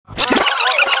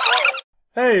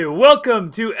Hey, welcome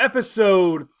to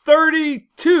episode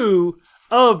 32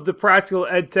 of the Practical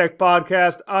EdTech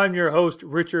Podcast. I'm your host,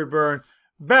 Richard Byrne,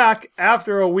 back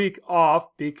after a week off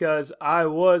because I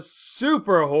was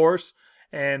super hoarse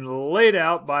and laid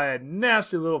out by a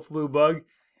nasty little flu bug.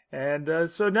 And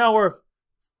so now I'm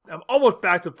almost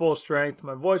back to full strength.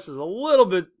 My voice is a little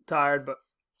bit tired, but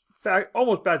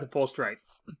almost back to full strength.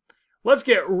 Let's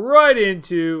get right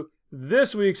into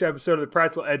this week's episode of the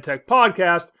Practical EdTech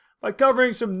Podcast by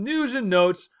covering some news and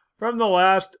notes from the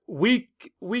last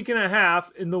week and a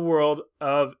half in the world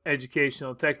of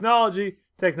educational technology,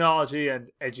 and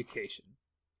education.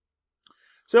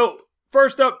 So,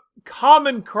 first up,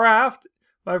 Common Craft.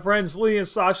 My friends Lee and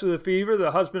Sasha Lefevre,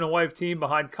 the husband and wife team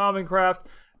behind Common Craft,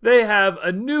 they have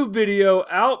a new video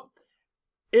out.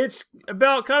 It's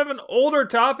about kind of an older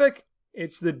topic.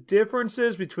 It's the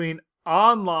differences between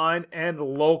online and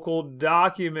local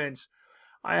documents.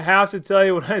 I have to tell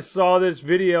you, when I saw this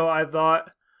video, I thought,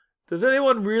 does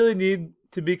anyone really need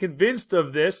to be convinced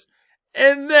of this?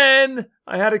 And then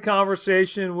I had a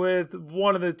conversation with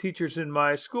one of the teachers in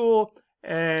my school,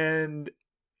 and it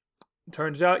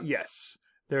turns out, yes,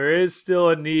 there is still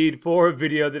a need for a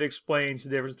video that explains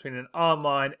the difference between an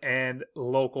online and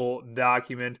local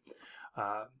document.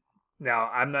 Now,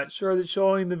 I'm not sure that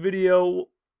showing the video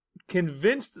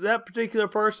convinced that particular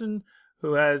person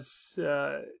who has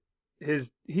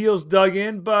his heels dug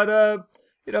in, but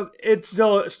it's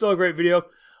still a great video.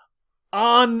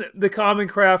 On the Common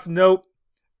Craft note,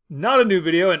 not a new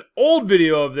video, an old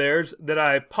video of theirs that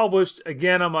I published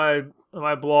again on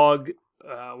my blog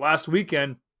last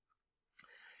weekend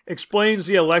explains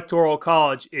the Electoral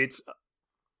College. It's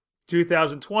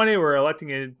 2020. We're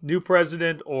electing a new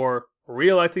president or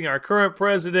re-electing our current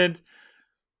president.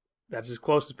 That's as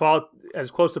close to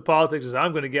politics as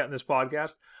I'm going to get in this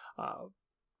podcast.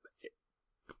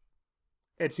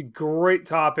 It's a great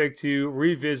topic to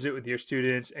revisit with your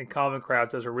students, and Common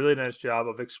Craft does a really nice job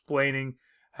of explaining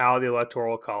how the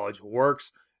Electoral College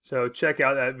works. So check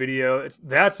out that video.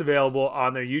 That's available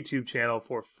on their YouTube channel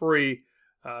for free.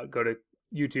 Go to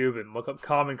YouTube and look up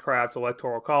Common Craft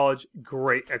Electoral College.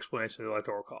 Great explanation of the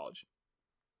Electoral College.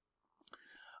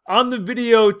 On the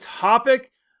video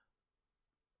topic,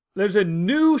 there's a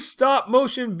new stop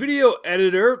motion video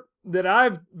editor that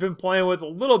I've been playing with a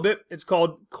little bit. It's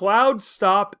called Cloud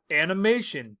Stop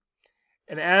Animation.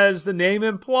 And as the name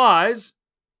implies,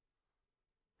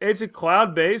 it's a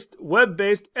cloud-based,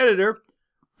 web-based editor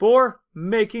for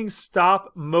making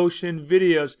stop motion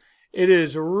videos. It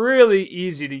is really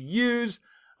easy to use.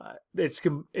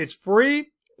 It's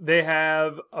free. They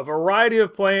have a variety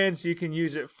of plans. You can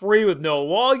use it free with no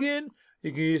login.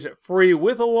 You can use it free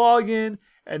with a login.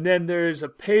 And then there's a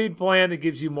paid plan that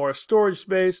gives you more storage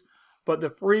space. But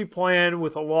the free plan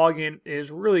with a login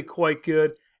is really quite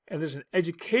good. And there's an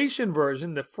education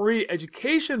version. The free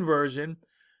education version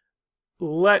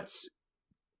lets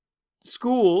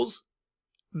schools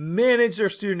manage their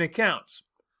student accounts.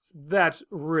 So that's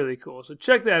really cool. So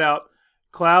check that out.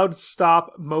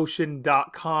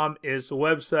 CloudStopMotion.com is the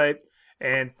website.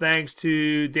 And thanks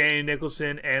to Danny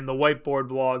Nicholson and the Whiteboard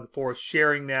blog for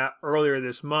sharing that earlier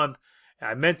this month.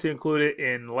 I meant to include it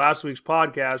in last week's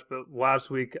podcast, but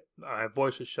last week my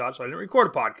voice was shot, so I didn't record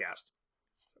a podcast.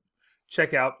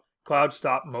 Check out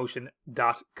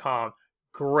CloudStopMotion.com.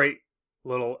 Great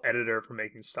little editor for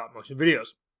making stop motion videos.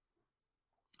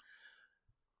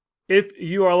 If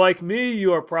you are like me,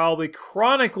 you are probably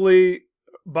chronically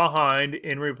behind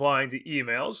in replying to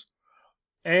emails.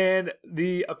 And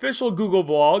the official Google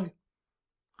blog,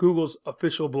 Google's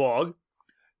official blog,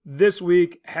 this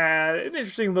week had an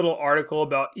interesting little article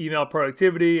about email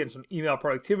productivity and some email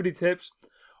productivity tips.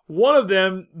 One of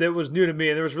them that was new to me,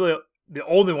 and there was really the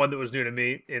only one that was new to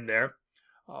me in there,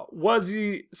 was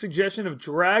the suggestion of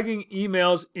dragging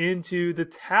emails into the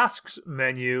tasks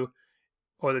menu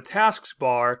or the tasks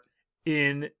bar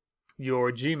in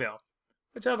your Gmail.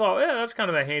 Which I thought, yeah, that's kind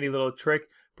of a handy little trick,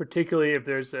 particularly if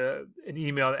there's an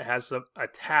email that has a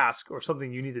task or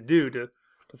something you need to do to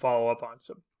follow up on.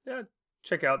 So, yeah.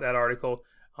 Check out that article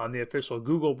on the official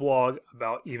Google blog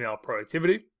about email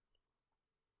productivity.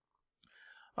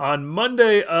 On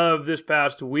Monday of this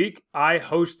past week, I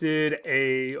hosted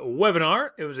a webinar.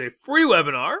 It was a free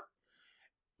webinar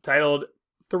titled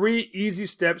 3 Easy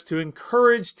Steps to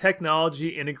Encourage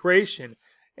Technology Integration.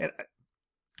 And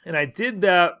I did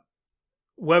that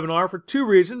webinar for two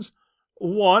reasons.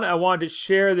 One, I wanted to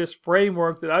share this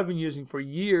framework that I've been using for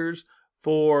years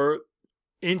for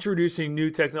introducing new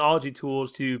technology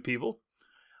tools to people.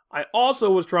 I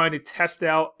also was trying to test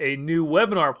out a new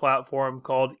webinar platform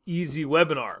called Easy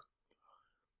Webinar.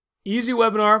 Easy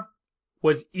Webinar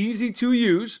was easy to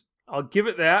use. I'll give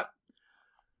it that.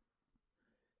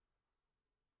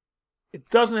 It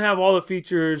doesn't have all the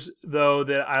features, though,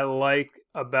 that I like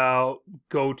about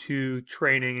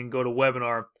GoToTraining and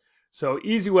GoToWebinar. So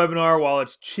EasyWebinar, while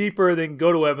it's cheaper than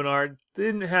GoToWebinar,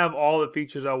 didn't have all the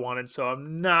features I wanted. So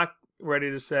I'm not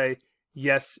ready to say,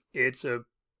 yes, it's a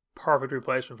perfect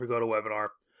replacement for GoToWebinar.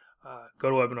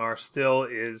 GoToWebinar still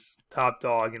is top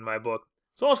dog in my book.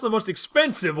 It's also the most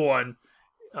expensive one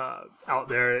out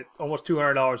there at almost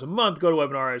 $200 a month.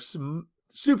 GoToWebinar is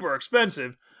super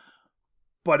expensive,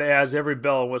 but it has every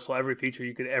bell and whistle, every feature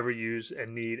you could ever use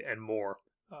and need and more.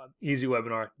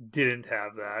 EasyWebinar didn't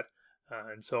have that.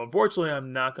 And so unfortunately,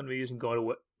 I'm not going to be using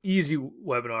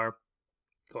EasyWebinar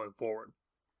going forward.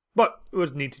 But it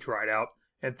was neat to try it out.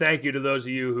 And thank you to those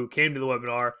of you who came to the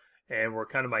webinar and were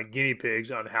kind of my guinea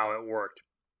pigs on how it worked.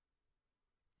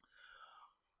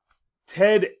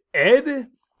 TED Ed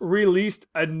released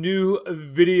a new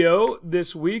video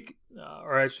this week,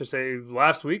 or I should say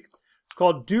last week. It's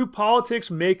called Do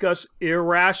Politics Make Us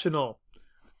Irrational?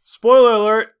 Spoiler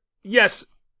alert, yes,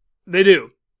 they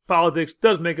do. Politics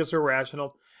does make us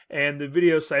irrational. And the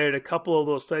video cited a couple of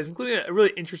those studies, including a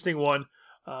really interesting one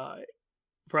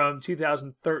from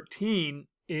 2013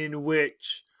 in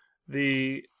which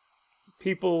the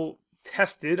people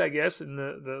tested, I guess, and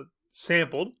the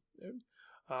sampled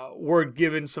were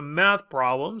given some math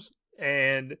problems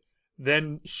and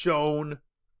then shown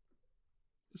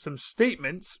some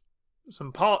statements,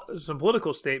 some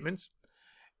political statements,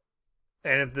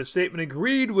 and if the statement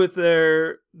agreed with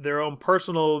their own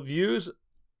personal views,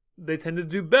 they tended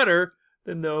to do better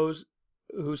than those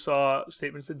who saw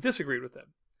statements that disagreed with them.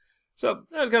 So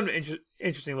that was kind of an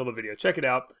interesting little video. Check it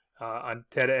out on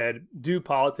TED Ed. Do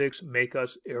politics make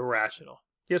us irrational?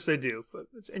 Yes, they do, but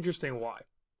it's interesting why.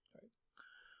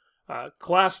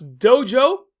 Class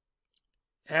Dojo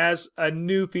has a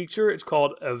new feature. It's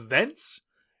called Events.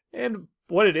 And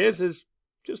what it is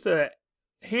just a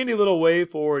handy little way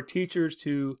for teachers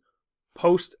to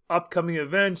post upcoming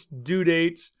events, due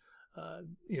dates,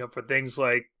 for things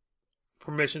like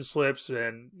permission slips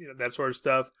and that sort of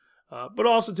stuff. But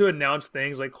also to announce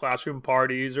things like classroom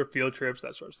parties or field trips,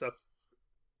 that sort of stuff.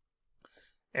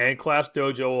 And Class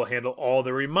Dojo will handle all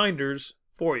the reminders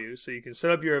for you. So you can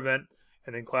set up your event,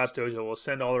 and then Class Dojo will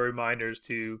send all the reminders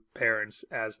to parents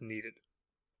as needed.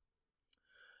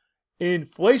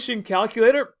 Inflation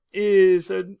Calculator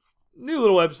is a new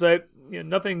little website.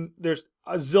 There's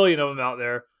a zillion of them out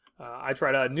there. I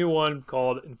tried out a new one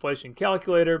called Inflation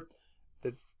Calculator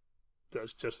that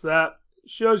does just that.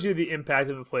 Shows you the impact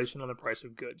of inflation on the price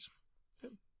of goods.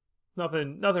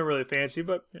 Nothing really fancy,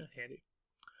 but handy.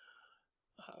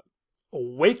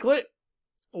 Wakelet.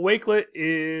 Wakelet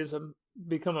is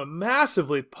become a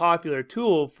massively popular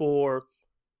tool for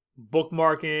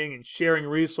bookmarking and sharing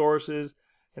resources,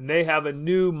 and they have a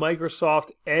new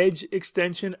Microsoft Edge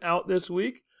extension out this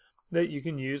week that you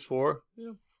can use for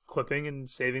clipping and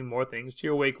saving more things to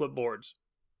your Wakelet boards.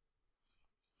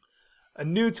 A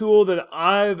new tool that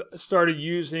I've started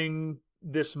using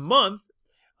this month,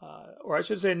 or I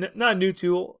should say not a new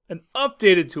tool, an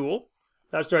updated tool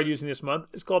that I started using this month,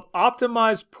 is called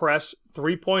OptimizePress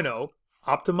 3.0.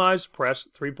 OptimizePress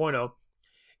 3.0.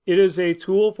 It is a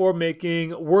tool for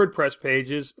making WordPress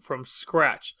pages from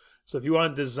scratch. So if you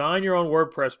want to design your own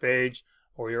WordPress page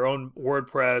or your own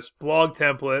WordPress blog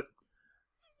template,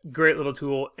 great little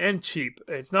tool and cheap.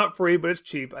 It's not free, but it's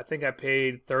cheap. I think I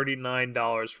paid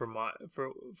 $39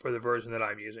 for the version that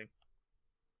I'm using.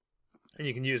 And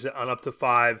you can use it on up to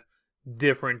 5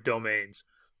 different domains.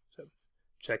 So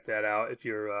check that out. If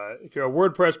you're a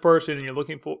WordPress person and you're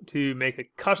looking to make a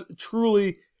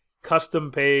truly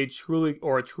custom page,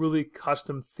 or a truly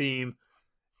custom theme,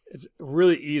 it's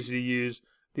really easy to use.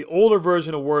 The older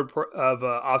version of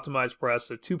OptimizePress,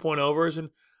 the 2.0 version,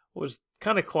 was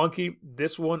kind of clunky.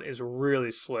 This one is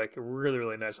really slick, really,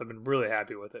 really nice. I've been really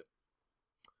happy with it.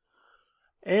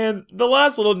 And the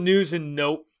last little news and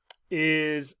note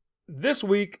is this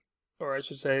week, or I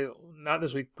should say not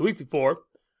this week, the week before,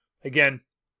 again,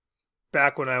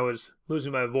 back when I was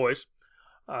losing my voice,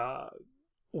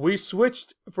 we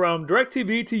switched from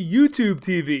DirecTV to YouTube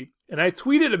TV. And I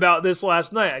tweeted about this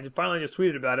last night. I finally just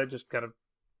tweeted about it, just kind of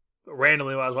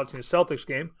randomly while I was watching the Celtics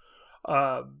game.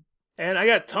 And I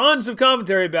got tons of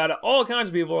commentary about it. All kinds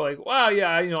of people are like, wow, yeah,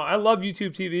 I love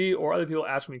YouTube TV. Or other people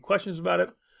ask me questions about it.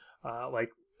 Like,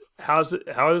 how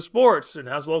are the sports and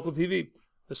how's the local TV?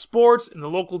 The sports and the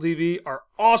local TV are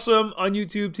awesome on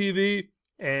YouTube TV.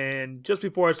 And just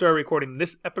before I started recording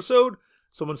this episode,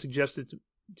 someone suggested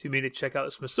to me to check out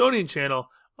the Smithsonian Channel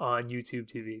on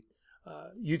YouTube TV.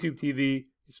 YouTube TV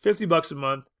is $50 a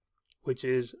month, which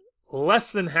is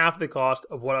less than half the cost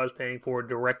of what I was paying for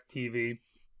DirecTV.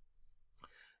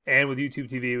 And with YouTube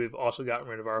TV, we've also gotten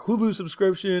rid of our Hulu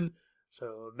subscription.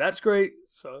 So that's great.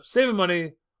 So saving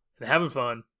money and having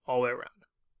fun all the way around.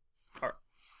 All right.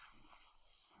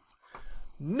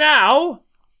 Now,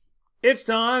 it's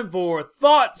time for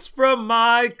Thoughts from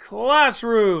My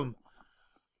Classroom.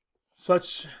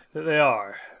 Such that they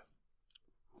are.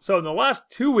 So in the last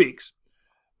 2 weeks,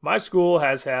 my school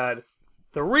has had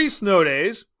 3 snow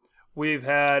days. We've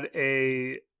had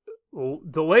a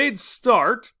delayed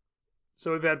start.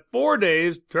 So we've had 4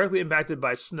 days directly impacted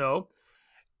by snow.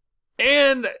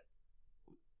 And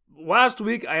last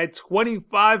week, I had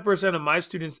 25% of my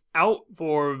students out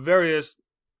for various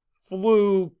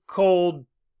flu, cold,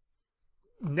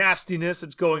 nastiness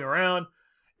that's going around.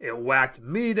 It whacked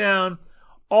me down.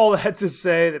 All that to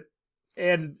say that,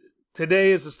 and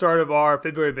today is the start of our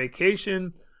February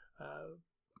vacation.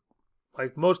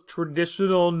 Like most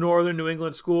traditional northern New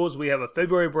England schools, we have a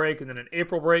February break and then an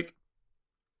April break.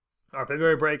 Our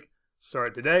February break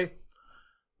started today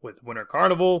with Winter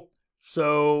Carnival.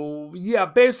 So, yeah,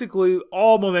 basically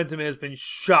all momentum has been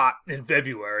shot in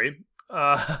February.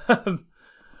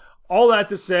 All that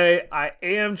to say, I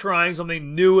am trying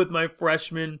something new with my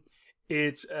freshmen.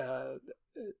 It's a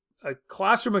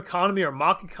classroom economy or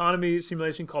mock economy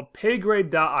simulation called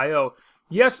PayGrade.io.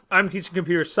 Yes, I'm teaching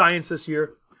computer science this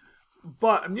year,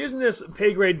 but I'm using this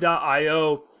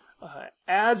PayGrade.io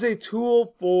as a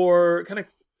tool for kind of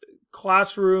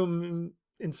classroom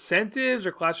incentives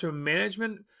or classroom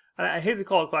management. I hate to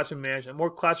call it classroom management, more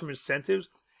classroom incentives.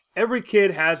 Every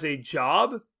kid has a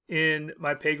job in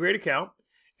my PayGrade account,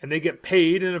 and they get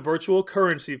paid in a virtual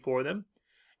currency for them.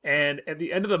 And at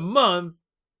the end of the month,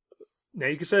 now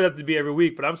you can set it up to be every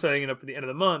week, but I'm setting it up for the end of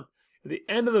the month. At the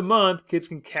end of the month, kids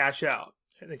can cash out,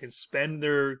 and they can spend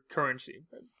their currency.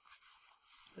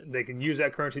 They can use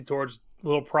that currency towards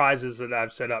little prizes that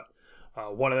I've set up.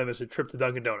 One of them is a trip to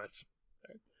Dunkin' Donuts.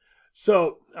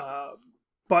 So,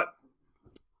 but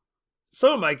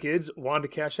some of my kids wanted to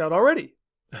cash out already.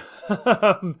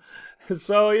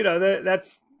 So, you know,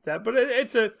 that's that. But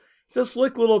it's a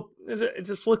slick little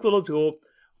tool.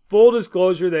 Full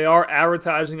disclosure, they are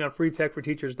advertising on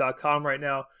freetechforteachers.com right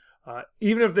now.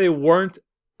 Even if they weren't,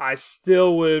 I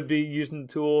still would be using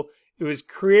the tool. It was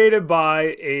created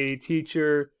by a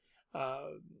teacher,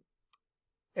 and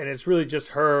it's really just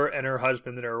her and her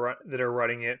husband that are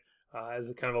running it as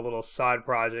a kind of a little side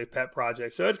project, pet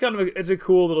project. So it's a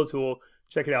cool little tool.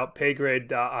 Check it out,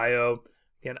 paygrade.io.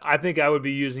 Again, I think I would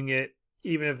be using it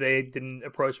even if they didn't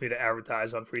approach me to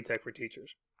advertise on Free Tech for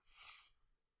Teachers.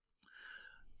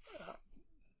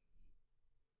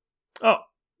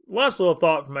 Last little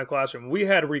thought from my classroom. We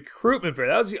had a recruitment fair.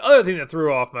 That was the other thing that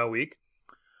threw off my week.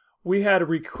 We had a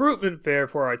recruitment fair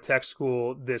for our tech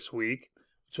school this week,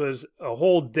 which was a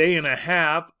whole day and a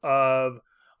half of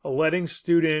letting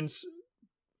students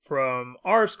from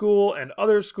our school and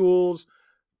other schools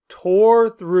tour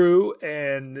through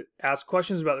and ask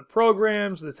questions about the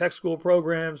programs, the tech school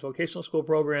programs, vocational school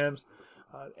programs,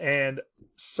 and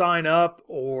sign up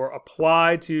or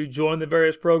apply to join the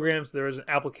various programs. There is an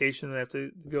application they have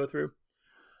to go through.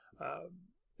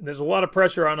 There's a lot of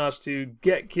pressure on us to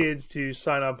get kids to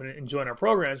sign up and join our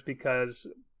programs because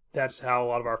that's how a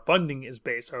lot of our funding is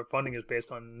based. Our funding is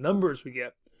based on numbers we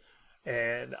get.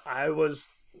 And I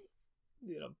was,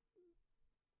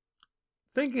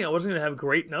 thinking I wasn't going to have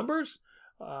great numbers,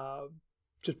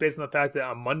 just based on the fact that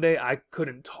on Monday I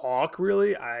couldn't talk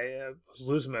really. I was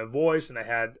losing my voice, and I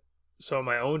had some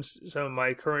of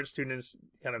my current students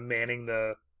kind of manning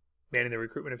the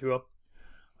recruitment, if you will.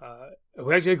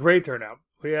 We actually had a great turnout.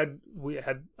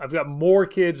 I've got more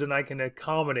kids than I can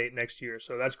accommodate next year,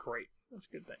 so that's great. That's a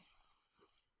good thing.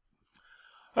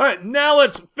 All right, now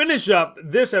let's finish up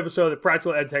this episode of the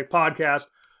Practical EdTech Podcast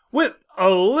with a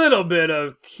little bit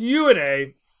of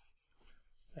Q&A,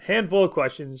 a handful of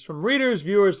questions from readers,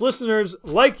 viewers, listeners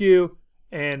like you,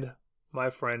 and my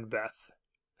friend Beth.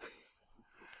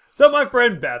 So my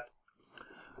friend Beth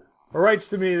writes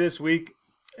to me this week,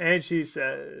 and she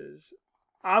says,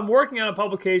 I'm working on a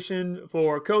publication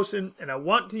for COSN, and I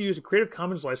want to use a Creative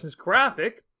Commons licensed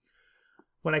graphic.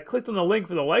 When I clicked on the link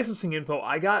for the licensing info,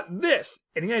 I got this.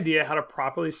 Any idea how to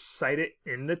properly cite it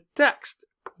in the text?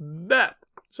 Beth.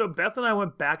 So Beth and I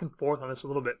went back and forth on this a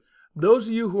little bit. Those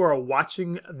of you who are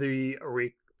watching the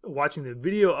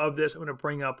video of this, I'm going to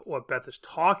bring up what Beth is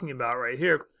talking about right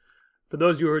here. For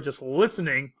those of you who are just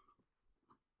listening,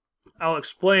 I'll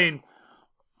explain.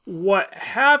 What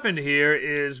happened here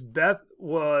is Beth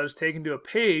was taken to a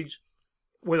page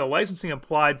where the licensing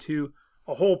applied to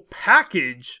a whole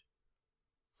package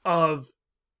of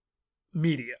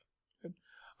media.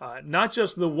 not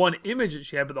just the one image that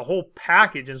she had, but the whole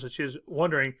package. And so she was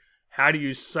wondering, how do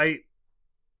you cite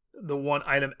the one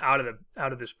item out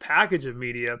of this package of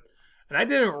media? And I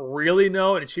didn't really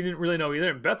know, and she didn't really know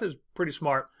either. And Beth is pretty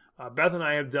smart. Beth and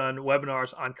I have done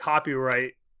webinars on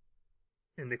copyright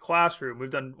in the classroom. We've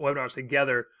done webinars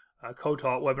together,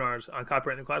 co-taught webinars on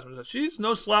copyright in the classroom. So she's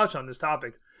no slouch on this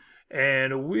topic.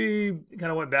 And we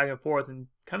kind of went back and forth and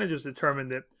kind of just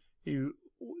determined that you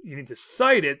need to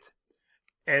cite it,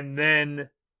 and then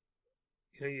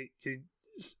you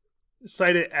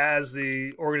cite it as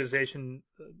the organization,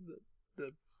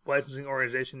 the licensing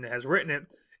organization that has written it,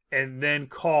 and then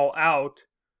call out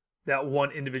that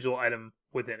one individual item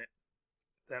within it.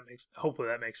 Hopefully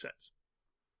that makes sense.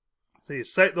 So you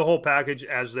cite the whole package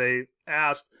as they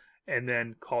asked, and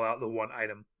then call out the one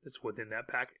item that's within that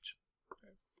package.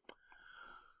 Okay.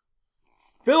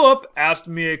 Philip asked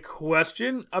me a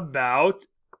question about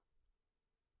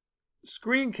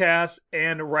screencasts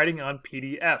and writing on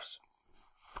PDFs.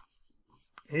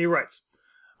 And he writes,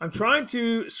 I'm trying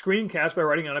to screencast by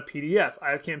writing on a PDF.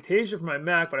 I have Camtasia for my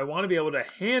Mac, but I want to be able to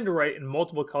handwrite in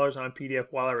multiple colors on a PDF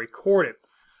while I record it.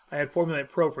 I had Formulate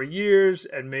Pro for years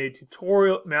and made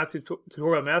tutorial math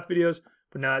videos,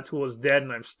 but now that tool is dead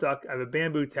and I'm stuck. I have a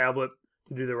Bamboo tablet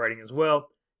to do the writing as well.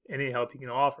 Any help you can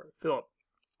offer? Philip.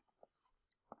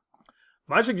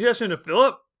 My suggestion to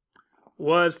Philip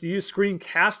was to use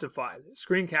Screencastify.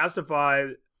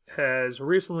 Screencastify has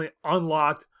recently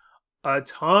unlocked a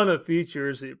ton of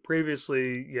features that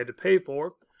previously you had to pay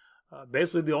for.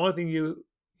 Basically, the only thing you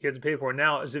have to pay for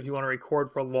now is if you want to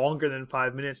record for longer than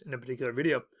 5 minutes in a particular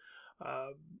video.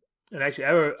 And actually,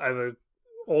 I have an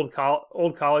old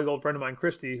colleague, old friend of mine,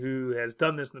 Christy, who has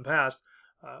done this in the past.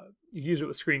 You use it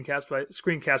with Screencastify.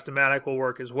 Screencast-O-Matic will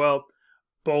work as well.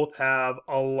 Both have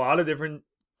a lot of different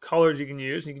colors you can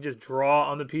use. You can just draw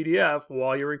on the PDF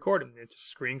while you're recording. It's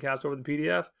just screencast over the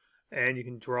PDF, and you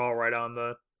can draw right on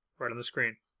the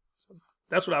screen. So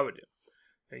that's what I would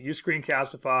do. Use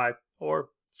Screencastify or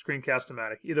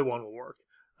Screencast-O-Matic. Either one will work.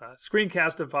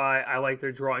 Screencastify, I like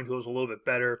their drawing tools a little bit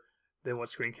better than what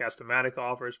Screencast-O-Matic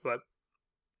offers, but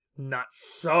not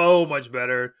so much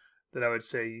better that I would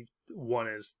say one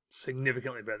is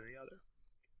significantly better than the other.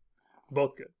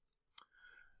 Both good.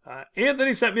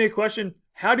 Anthony sent me a question.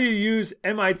 How do you use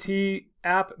MIT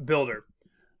App Builder?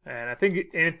 And I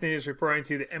think Anthony is referring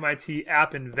to the MIT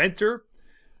App Inventor.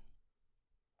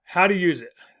 How to use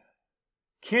it?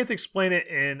 Can't explain it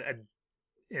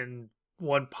in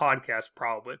one podcast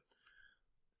probably.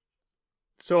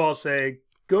 So I'll say,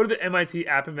 go to the MIT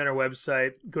App Inventor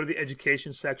website, go to the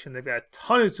education section. They've got a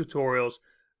ton of tutorials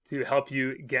to help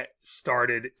you get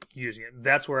started using it.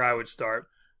 That's where I would start.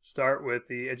 Start with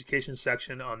the education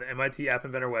section on the MIT App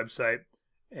Inventor website,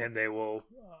 and they will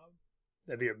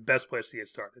that'd be your best place to get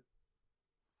started.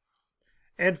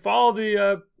 And follow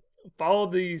the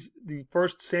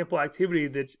first sample activity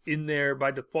that's in there by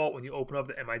default when you open up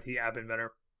the MIT App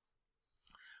Inventor,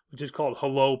 which is called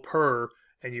Hello Purr,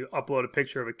 and you upload a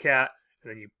picture of a cat,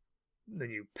 and then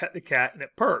you pet the cat, and it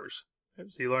purrs. So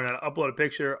you learn how to upload a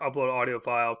picture, upload an audio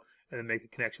file, and then make a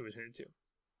connection between the two.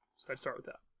 So I'd start with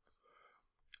that.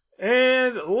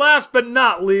 And last but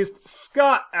not least,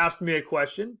 Scott asked me a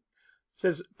question.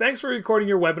 Says, thanks for recording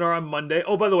your webinar on Monday.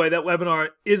 Oh, by the way, that webinar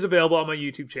is available on my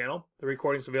YouTube channel. The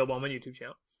recording is available on my YouTube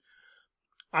channel.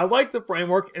 I like the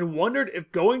framework and wondered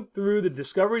if going through the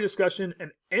discovery discussion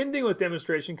and ending with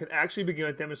demonstration could actually begin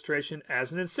with demonstration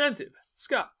as an incentive.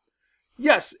 Scott.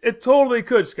 Yes, it totally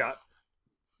could, Scott.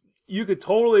 You could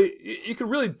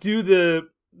really do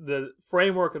the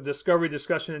framework of discovery,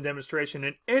 discussion, and demonstration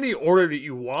in any order that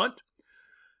you want.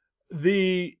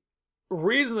 The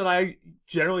reason that I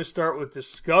generally start with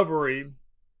discovery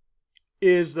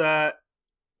is that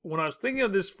when I was thinking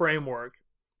of this framework,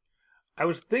 I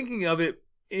was thinking of it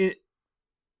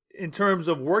in terms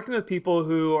of working with people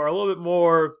who are a little bit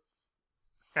more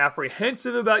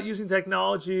apprehensive about using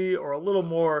technology, or a little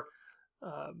more,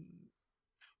 I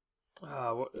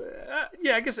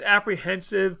guess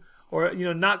apprehensive, or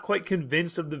not quite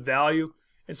convinced of the value.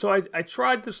 And so I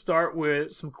tried to start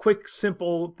with some quick,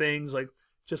 simple things, like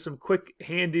just some quick,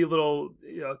 handy little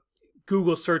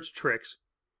Google search tricks,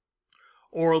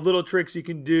 or little tricks you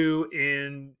can do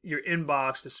in your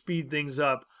inbox to speed things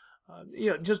up.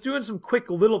 Just doing some quick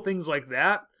little things like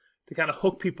that to kind of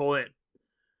hook people in.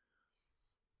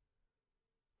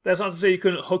 That's not to say you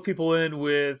couldn't hook people in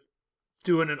with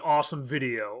doing an awesome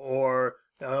video, or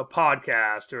a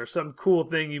podcast, or some cool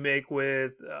thing you make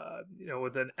with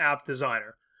with an app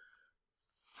designer.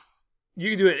 You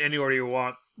can do it in any order you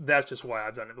want. That's just why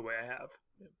I've done it the way I have.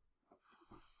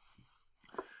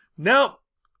 Now,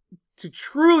 to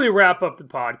truly wrap up the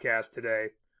podcast today,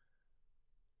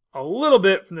 a little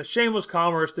bit from the Shameless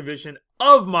Commerce division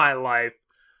of my life,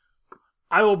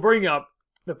 I will bring up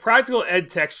the Practical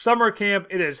EdTech Summer Camp.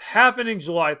 It is happening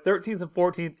July 13th and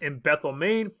 14th in Bethel,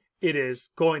 Maine. It is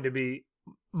going to be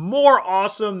more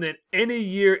awesome than any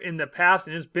year in the past,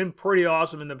 and it's been pretty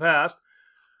awesome in the past.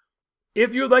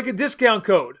 If you would like a discount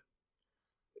code,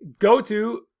 go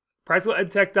to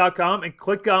practicaledtech.com and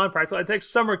click on Practical EdTech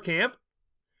Summer Camp,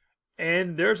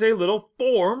 and there's a little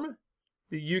form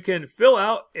that you can fill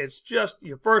out. It's just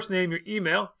your first name, your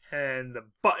email, and the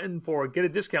button for get a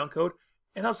discount code,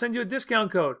 and I'll send you a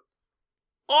discount code.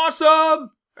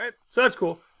 Awesome! Right? So that's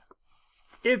cool.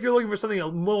 If you're looking for something a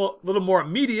little more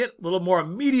immediate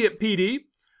PD,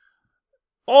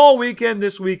 all weekend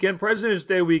this weekend, President's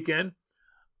Day weekend,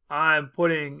 I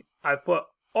put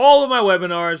all of my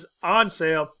webinars on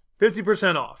sale,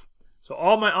 50% off. So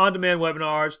all my on-demand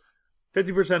webinars,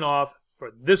 50% off for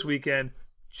this weekend.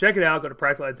 Check it out. Go to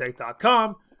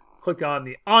practicaledtech.com, click on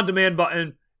the on-demand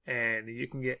button, and you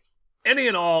can get any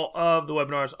and all of the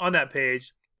webinars on that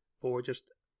page for just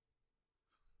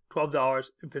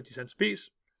 $12.50 a piece,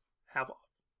 half off.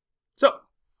 So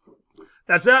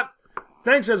that's that.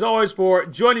 Thanks as always for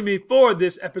joining me for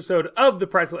this episode of the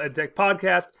Practical EdTech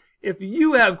Podcast. If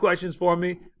you have questions for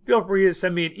me, feel free to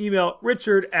send me an email,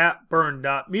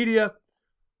 richard@burn.media,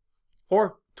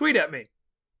 or tweet at me,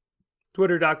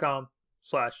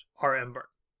 twitter.com/rmburn.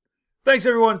 Thanks,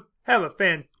 everyone. Have a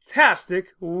fantastic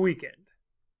weekend.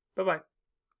 Bye-bye.